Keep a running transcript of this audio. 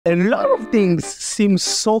A lot of things seem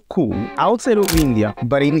so cool outside of India,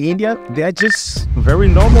 but in India, they're just very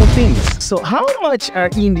normal things. So how much are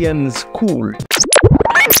Indians cool?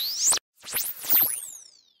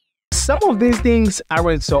 Some of these things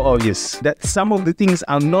aren't so obvious, that some of the things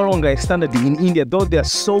are no longer a standard in India, though they're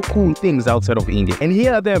so cool things outside of India. And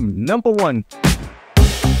here are them. Number one,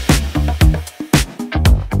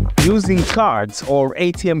 using cards or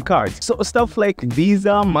ATM cards. So stuff like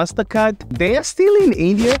Visa, MasterCard, they are still in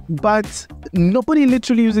India, but nobody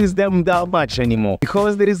literally uses them that much anymore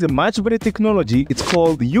because there is a much better technology. It's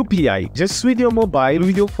called UPI. Just with your mobile,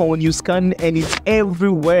 with your phone, you scan and it's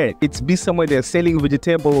everywhere. It's be somewhere they're selling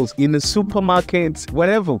vegetables, in the supermarkets,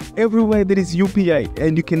 whatever. Everywhere there is UPI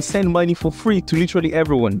and you can send money for free to literally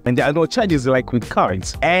everyone. And there are no charges like with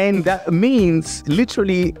cards. And that means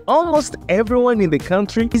literally almost everyone in the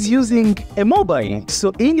country is using a mobile.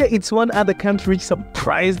 So India, it's one other country which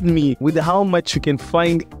surprised me with how much you can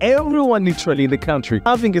find everyone literally in the country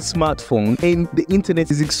having a smartphone, and the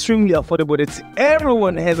internet is extremely affordable that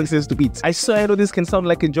everyone has access to it. I know this can sound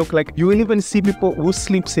like a joke, like you will even see people who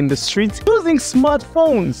sleeps in the streets using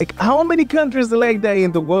smartphones. Like how many countries are like that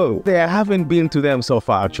in the world? There haven't been to them so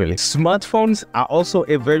far actually. Smartphones are also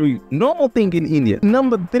a very normal thing in India.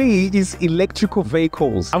 Number 3 is electrical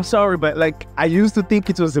vehicles. I'm sorry, but like I used to think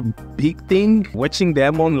it was a big thing watching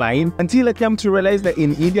them online until I came to realize that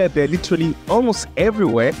in India they're literally almost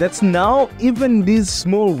everywhere. That's now even these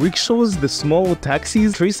small rickshaws, the small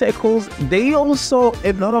taxis, tricycles, they also,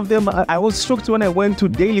 a lot of them, I was shocked when I went to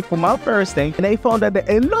Delhi for my first time and I found out that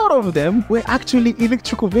a lot of them were actually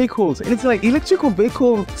electrical vehicles. And it's like electrical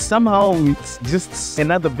vehicle, somehow it's just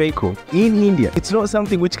another vehicle in India. It's not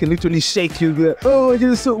something which can literally shake you, like, oh,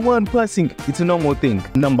 just one passing. It's a normal thing.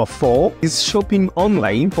 Number 4 is shopping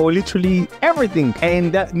online for literally everything,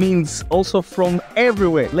 and that means also from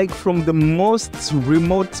everywhere, like from the most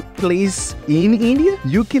remote place in India,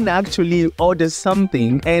 you can actually order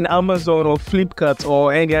something and Amazon or Flipkart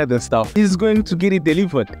or any other stuff is going to get it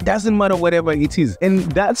delivered. Doesn't matter whatever it is, and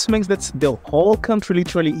that makes that the whole country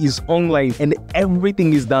literally is online and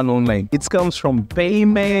everything is done online. It comes from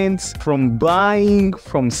payments, from buying,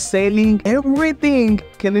 from selling, everything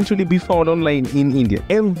can literally be found online in India.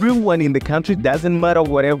 Everyone in the country, doesn't matter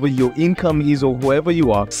whatever your income is or whoever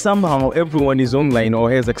you are, somehow everyone is online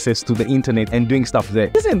or has access to the internet and doing stuff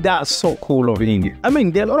there. Isn't that so cool of India? I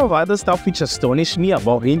mean, there are a lot of other stuff which astonish me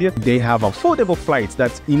about India. They have affordable flights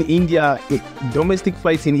that in India, domestic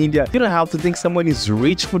flights in India, you don't have to think someone is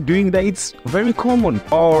rich for doing that. It's very common.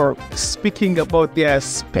 Or speaking about their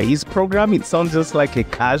space program, it sounds just like a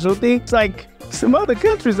casual thing. It's like some other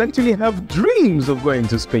countries actually have dreams of going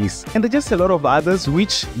to space. And there's just a lot of others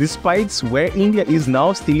which, despite where India is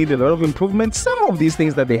now, still need a lot of improvement. Some of these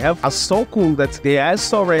things that they have are so cool that they are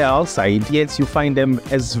so rare outside, yet you find them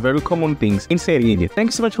as very common things inside India. Thank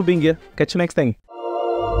you so much for being here. Catch you next time.